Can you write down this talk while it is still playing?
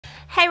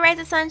Hey Rays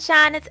of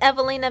Sunshine, it's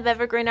Evelyn of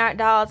Evergreen Art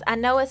Dolls. I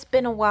know it's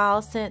been a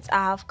while since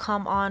I've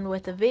come on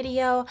with a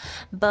video,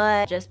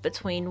 but just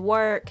between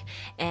work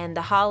and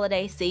the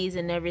holiday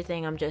season and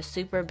everything, I'm just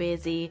super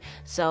busy,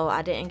 so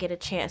I didn't get a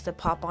chance to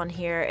pop on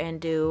here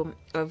and do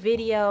a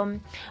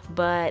video.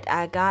 But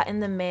I got in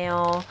the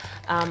mail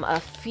a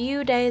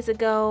few days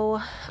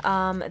ago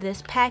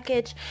this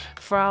package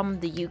from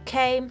the UK,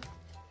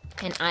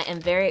 and I am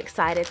very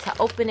excited to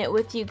open it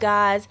with you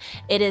guys.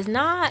 It is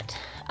not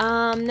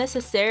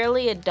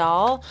necessarily a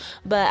doll,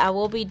 but I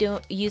will be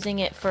using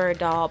it for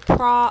doll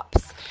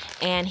props,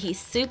 and he's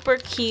super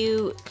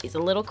cute. He's a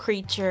little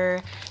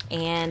creature,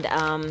 and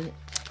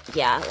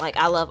yeah, like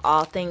I love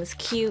all things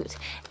cute.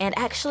 And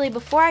actually,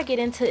 before I get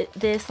into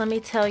this, let me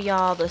tell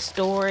y'all the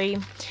story.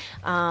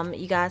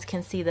 You guys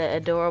can see the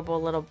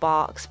adorable little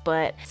box,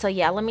 but so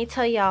yeah, let me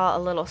tell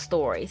y'all a little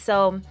story.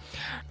 So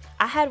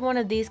I had one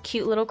of these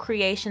cute little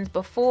creations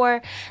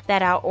before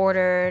that I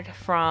ordered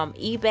from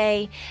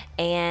eBay,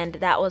 and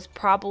that was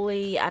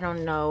probably, I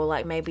don't know,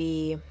 like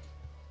maybe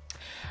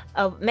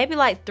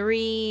like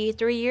three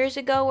years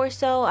ago or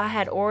so. I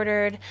had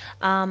ordered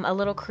a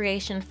little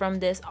creation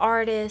from this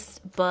artist,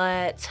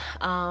 but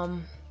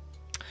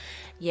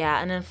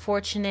yeah, an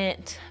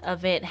unfortunate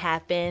event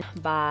happened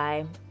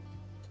by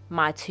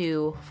my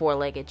two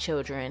four-legged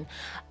children.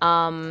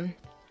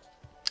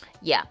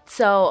 Yeah,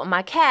 so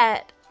my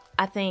cat,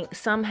 I think,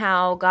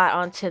 somehow got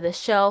onto the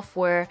shelf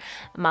where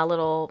my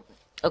little,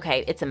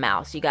 okay, it's a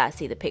mouse. You guys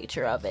see the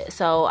picture of it.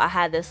 So I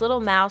had this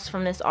little mouse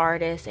from this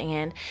artist,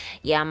 and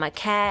yeah, my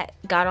cat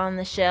got on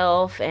the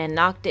shelf and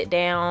knocked it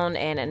down,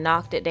 and it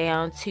knocked it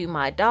down to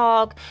my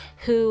dog,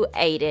 who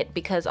ate it,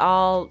 because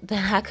all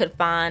that I could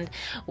find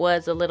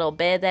was a little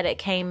bed that it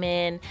came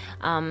in,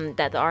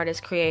 that the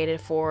artist created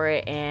for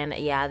it, and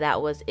yeah,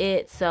 that was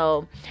it.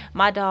 So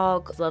my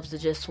dog loves to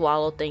just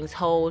swallow things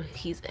whole.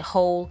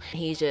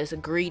 He's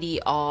just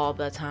greedy all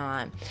the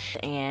time,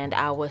 and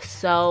I was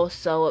so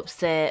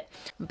upset.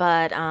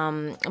 But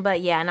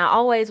yeah, and I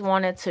always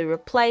wanted to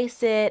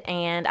replace it,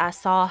 and I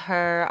saw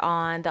her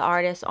on the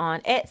artist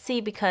on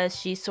Etsy because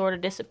she sort of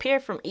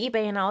disappeared from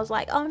eBay, and I was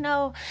like, oh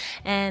no.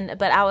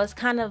 But I was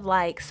kind of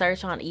like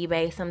search on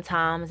eBay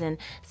sometimes and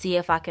see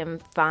if I can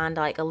find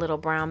like a little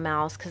brown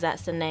mouse, because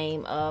that's the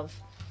name of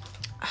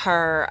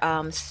her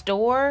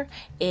store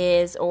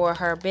is, or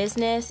her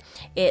business.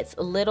 It's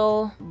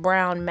Little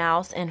Brown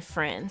Mouse and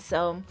Friends,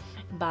 so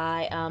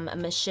by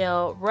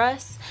Michell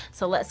Rush.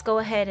 So let's go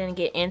ahead and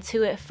get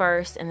into it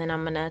first, and then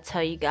I'm gonna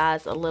tell you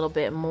guys a little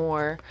bit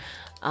more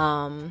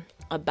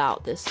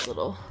about this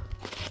little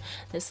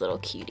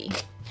cutie.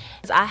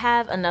 I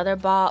have another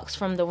box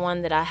from the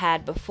one that I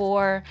had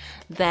before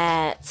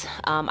that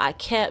I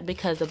kept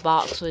because the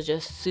box was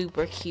just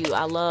super cute.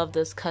 I love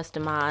this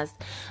customized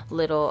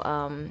little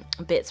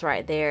bits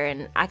right there,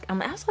 and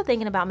I'm also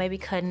thinking about maybe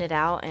cutting it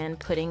out and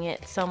putting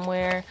it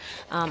somewhere.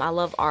 I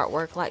love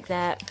artwork like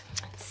that,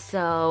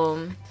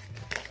 so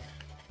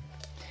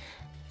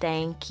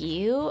thank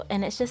you.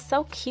 And it's just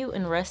so cute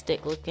and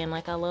rustic looking.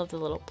 Like, I love the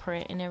little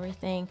print and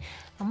everything.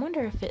 I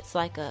wonder if it's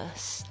like a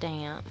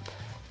stamp.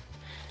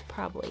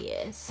 Probably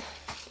is.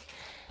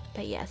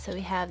 But yeah, so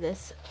we have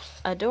this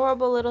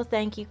adorable little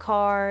thank you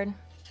card.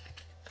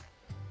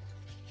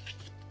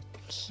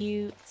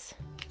 Cute.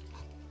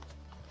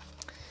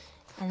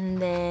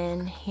 And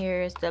then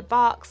here's the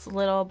box,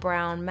 Little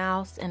Brown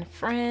Mouse and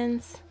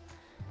Friends.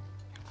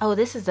 Oh,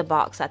 this is the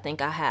box I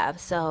think I have.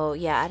 So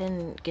yeah, I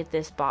didn't get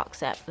this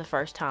box at the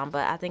first time,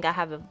 but I think I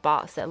have a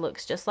box that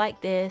looks just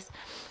like this,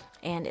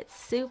 and it's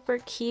super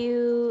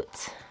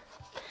cute.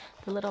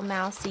 The little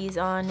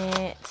mousies on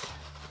it.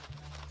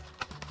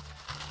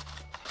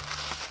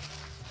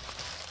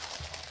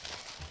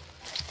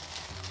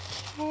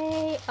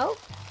 Okay, oh,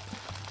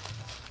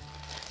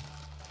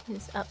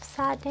 it's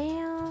upside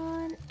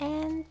down,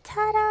 and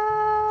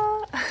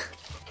ta-da!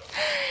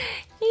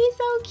 He's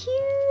so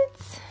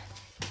cute.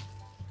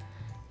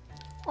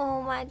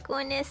 Oh my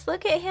goodness,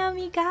 look at him,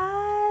 you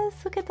guys.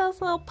 Look at those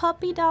little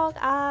puppy dog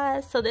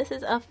eyes. So this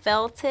is a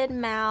felted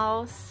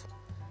mouse,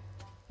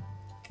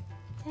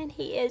 and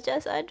he is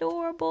just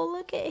adorable.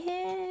 Look at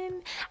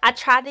him. I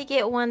tried to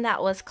get one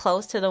that was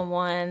close to the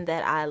one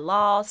that I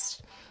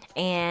lost,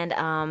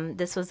 and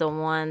this was the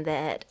one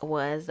that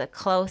was the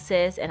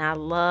closest, and I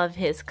love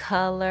his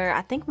color.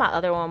 I think my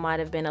other one might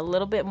have been a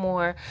little bit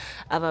more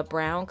of a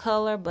brown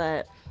color,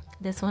 but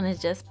this one is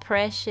just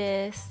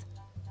precious.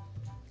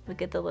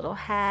 Look at the little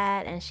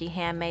hat, and she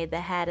handmade the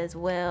hat as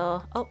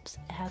well. Oops,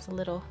 it has a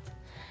little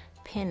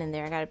pin in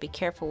there. I gotta be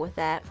careful with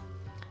that.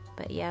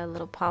 But yeah, a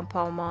little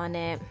pom-pom on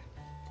it.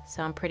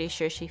 So I'm pretty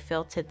sure she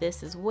felted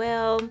this as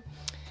well.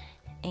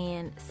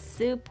 And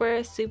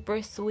super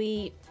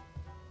sweet.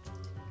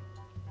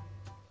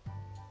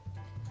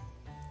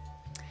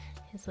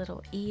 His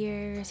little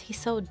ears. He's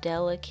so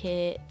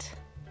delicate.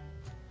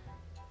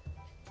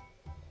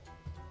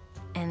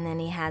 And then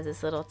he has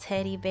this little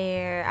teddy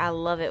bear. I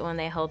love it when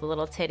they hold the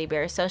little teddy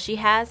bear. So she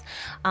has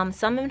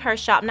some in her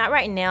shop. Not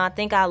right now. I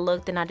think I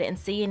looked and I didn't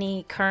see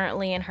any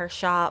currently in her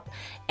shop.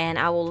 And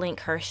I will link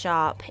her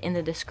shop in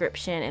the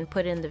description and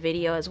put in the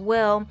video as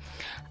well.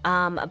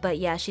 But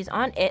yeah, she's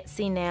on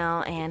Etsy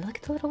now. And look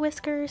at the little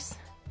whiskers.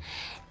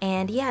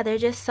 And yeah, they're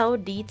just so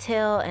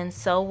detailed and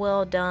so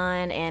well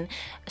done. And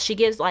she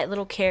gives like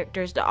little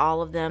characters to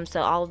all of them.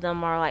 So all of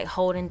them are like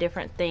holding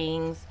different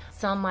things.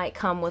 Some might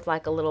come with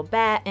like a little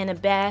bat in a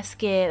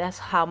basket. That's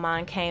how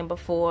mine came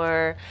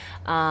before.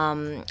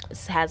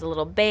 This has a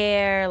little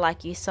bear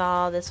like you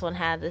saw. This one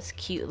had this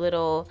cute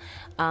little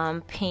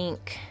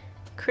pink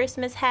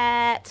Christmas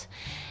hat.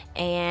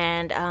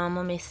 And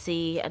let me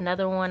see,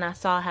 another one I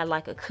saw had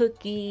like a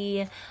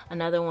cookie,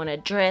 another one a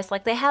dress.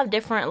 Like they have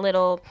different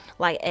little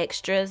like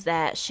extras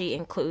that she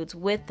includes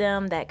with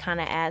them that kind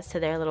of adds to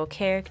their little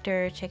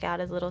character. Check out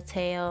his little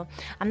tail.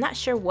 I'm not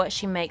sure what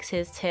she makes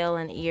his tail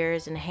and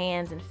ears and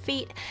hands and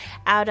feet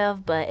out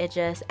of, but it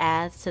just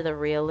adds to the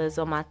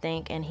realism, I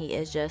think. And he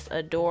is just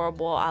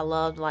adorable. I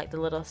loved like the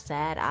little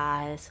sad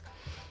eyes.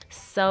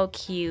 So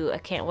cute. I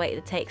can't wait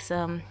to take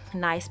some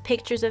nice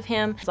pictures of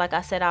him. Like I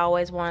said, I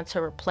always wanted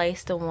to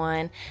replace the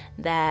one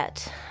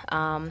that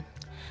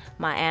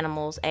my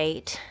animals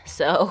ate.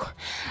 So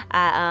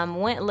I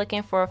went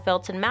looking for a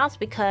Felton mouse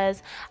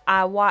because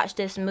I watched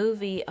this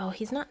movie. Oh,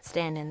 he's not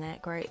standing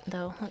that great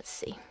though. Let's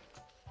see.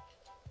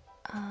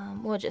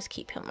 We'll just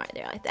keep him right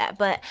there like that.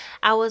 But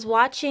I was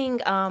watching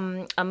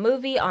a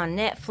movie on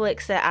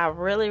Netflix that I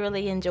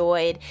really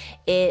enjoyed.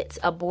 It's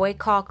A Boy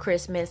Called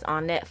Christmas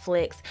on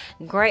Netflix.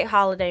 Great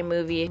holiday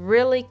movie.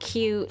 Really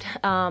cute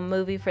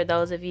movie for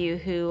those of you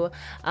who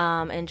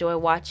enjoy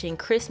watching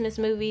Christmas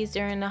movies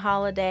during the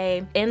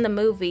holiday. In the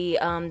movie,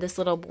 this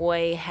little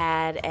boy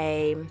had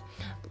a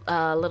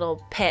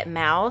little pet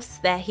mouse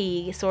that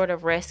he sort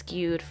of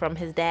rescued from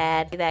his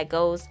dad that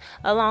goes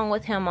along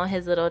with him on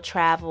his little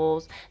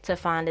travels to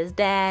find his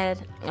dad.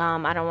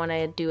 I don't want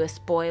to do a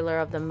spoiler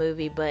of the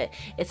movie, but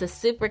it's a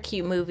super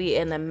cute movie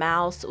and the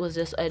mouse was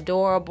just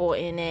adorable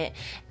in it.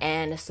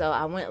 And so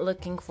I went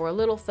looking for a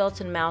little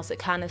Felton mouse. It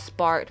kind of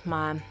sparked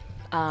my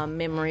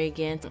memory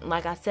again.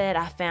 Like I said,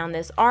 I found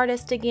this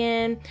artist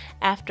again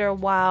after a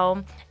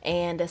while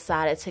and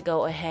decided to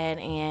go ahead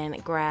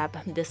and grab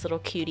this little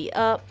cutie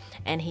up,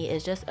 and he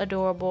is just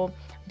adorable.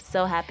 I'm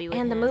so happy with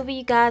him. And the movie,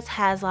 you guys,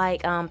 has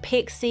like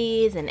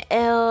pixies and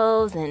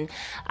elves, and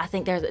I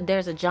think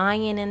there's a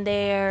giant in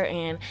there,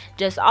 and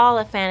just all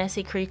the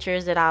fantasy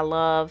creatures that I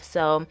love.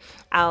 So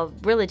I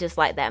really just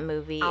like that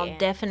movie. I'll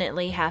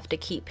definitely have to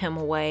keep him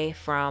away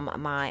from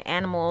my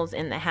animals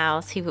in the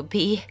house. He would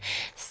be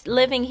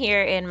living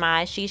here in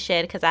my she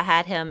shed because I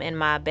had him in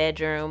my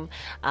bedroom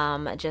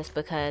just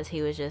because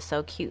he was just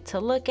so cute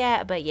to look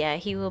at. But yeah,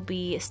 he will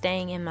be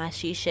staying in my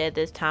she shed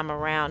this time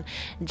around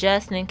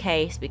just in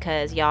case,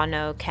 because y'all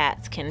know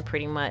cats can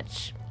pretty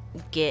much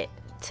get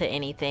to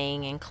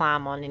anything and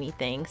climb on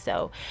anything.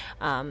 So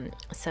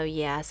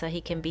yeah, so he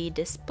can be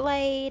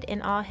displayed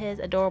in all his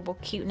adorable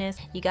cuteness.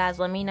 You guys,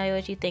 let me know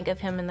what you think of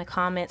him in the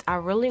comments. I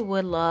really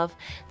would love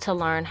to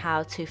learn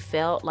how to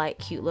felt like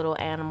cute little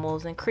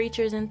animals and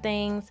creatures and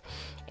things.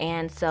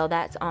 And so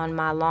that's on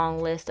my long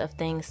list of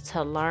things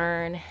to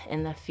learn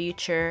in the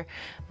future.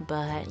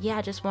 But yeah,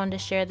 I just wanted to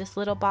share this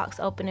little box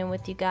opening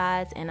with you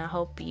guys, and I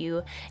hope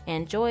you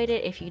enjoyed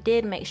it. If you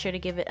did, make sure to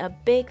give it a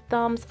big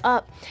thumbs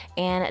up,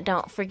 and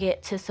don't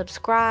forget to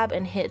subscribe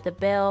and hit the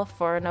bell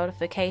for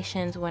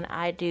notifications when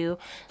I do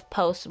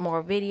post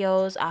more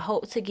videos. I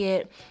hope to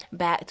get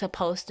back to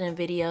posting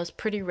videos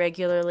pretty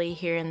regularly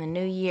here in the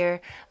new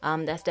year.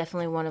 That's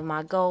definitely one of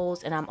my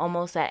goals, and I'm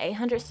almost at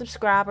 800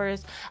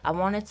 subscribers. I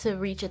wanted to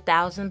reach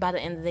 1,000 by the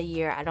end of the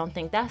year. I don't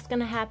think that's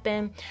gonna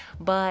happen,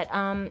 but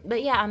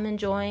yeah, I'm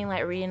enjoying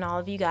like reading all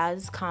of you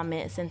guys'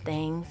 comments and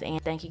things,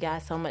 and thank you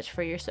guys so much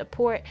for your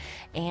support,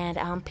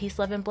 and peace,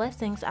 love, and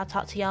blessings. I'll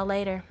talk to y'all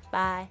later.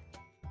 Bye.